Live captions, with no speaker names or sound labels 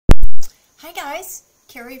Hi guys,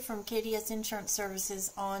 Carrie from KDS Insurance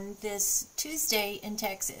Services on this Tuesday in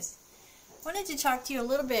Texas. Wanted to talk to you a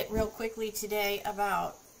little bit real quickly today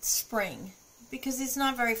about spring because it's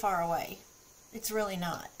not very far away. It's really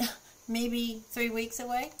not. Maybe 3 weeks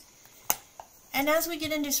away. And as we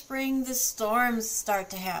get into spring, the storms start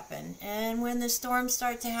to happen. And when the storms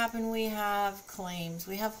start to happen, we have claims.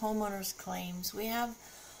 We have homeowners claims. We have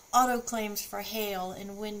auto claims for hail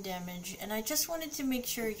and wind damage, and I just wanted to make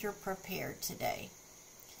sure you're prepared today.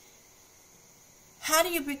 How do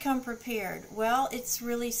you become prepared? Well, it's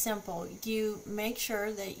really simple. You make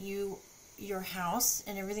sure that your house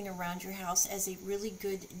and everything around your house has a really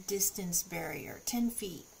good distance barrier, 10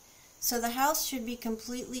 feet. So the house should be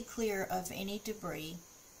completely clear of any debris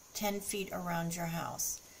 10 feet around your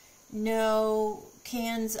house. No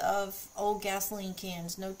cans of old gasoline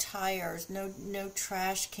cans, no tires, no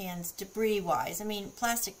trash cans, debris-wise. I mean,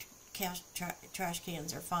 plastic trash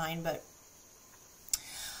cans are fine, but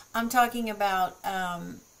I'm talking about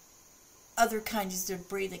other kinds of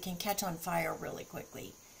debris that can catch on fire really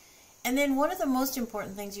quickly. And then one of the most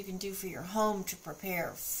important things you can do for your home to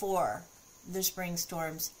prepare for the spring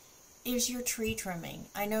storms is your tree trimming.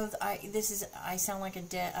 I know I sound like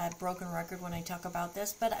a broken record when I talk about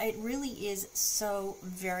this, but it really is so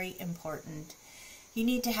very important. You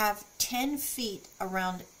need to have 10 feet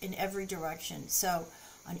around in every direction. So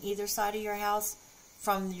on either side of your house,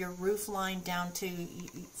 from your roof line down to,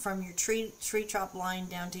 from your tree top line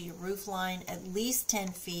down to your roof line, at least 10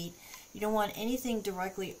 feet. You don't want anything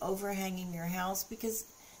directly overhanging your house because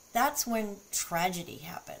that's when tragedy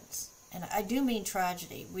happens. And I do mean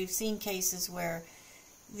tragedy. We've seen cases where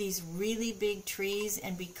these really big trees,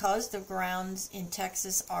 and because the grounds in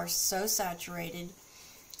Texas are so saturated,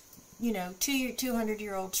 you know,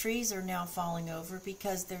 200-year-old trees are now falling over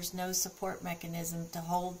because there's no support mechanism to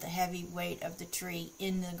hold the heavy weight of the tree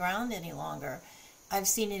in the ground any longer. I've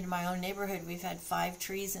seen it in my own neighborhood. We've had 5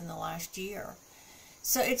 trees in the last year.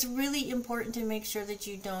 So it's really important to make sure that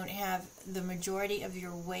you don't have the majority of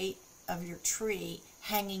your weight of your tree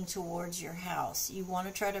hanging towards your house. You want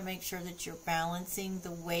to try to make sure that you're balancing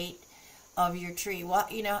the weight of your tree. Well,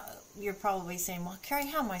 you know, you're probably saying, well, Carrie,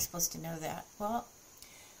 how am I supposed to know that? Well,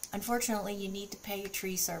 unfortunately, you need to pay your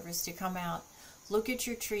tree service to come out, look at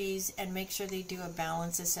your trees, and make sure they do a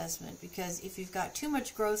balance assessment, because if you've got too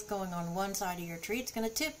much growth going on one side of your tree, it's going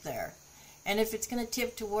to tip there. And if it's going to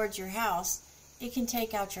tip towards your house, it can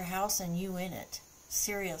take out your house and you in it.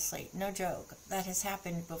 Seriously, no joke. That has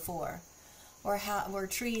happened before. Or where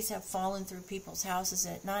trees have fallen through people's houses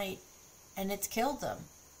at night and it's killed them.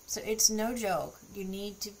 So it's no joke. You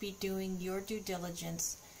need to be doing your due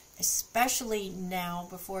diligence, especially now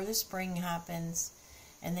before the spring happens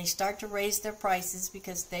and they start to raise their prices,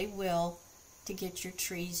 because they will, to get your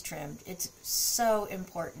trees trimmed. It's so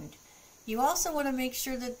important. You also want to make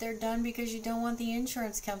sure that they're done, because you don't want the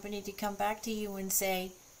insurance company to come back to you and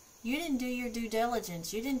say, you didn't do your due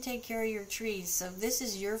diligence. You didn't take care of your trees, so this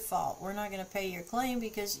is your fault. We're not going to pay your claim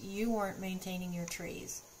because you weren't maintaining your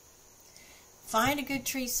trees. Find a good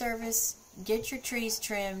tree service, get your trees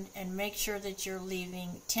trimmed, and make sure that you're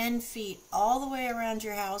leaving 10 feet all the way around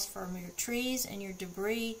your house from your trees and your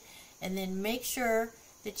debris, and then make sure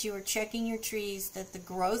that you are checking your trees, that the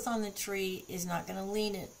growth on the tree is not going to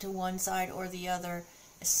lean it to one side or the other,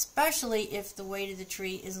 especially if the weight of the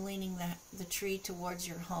tree is leaning the tree towards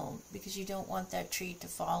your home, because you don't want that tree to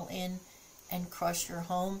fall in and crush your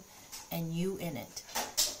home and you in it.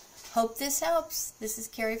 Hope this helps. This is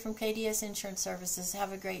Carrie from KDS Insurance Services.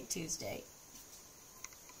 Have a great Tuesday.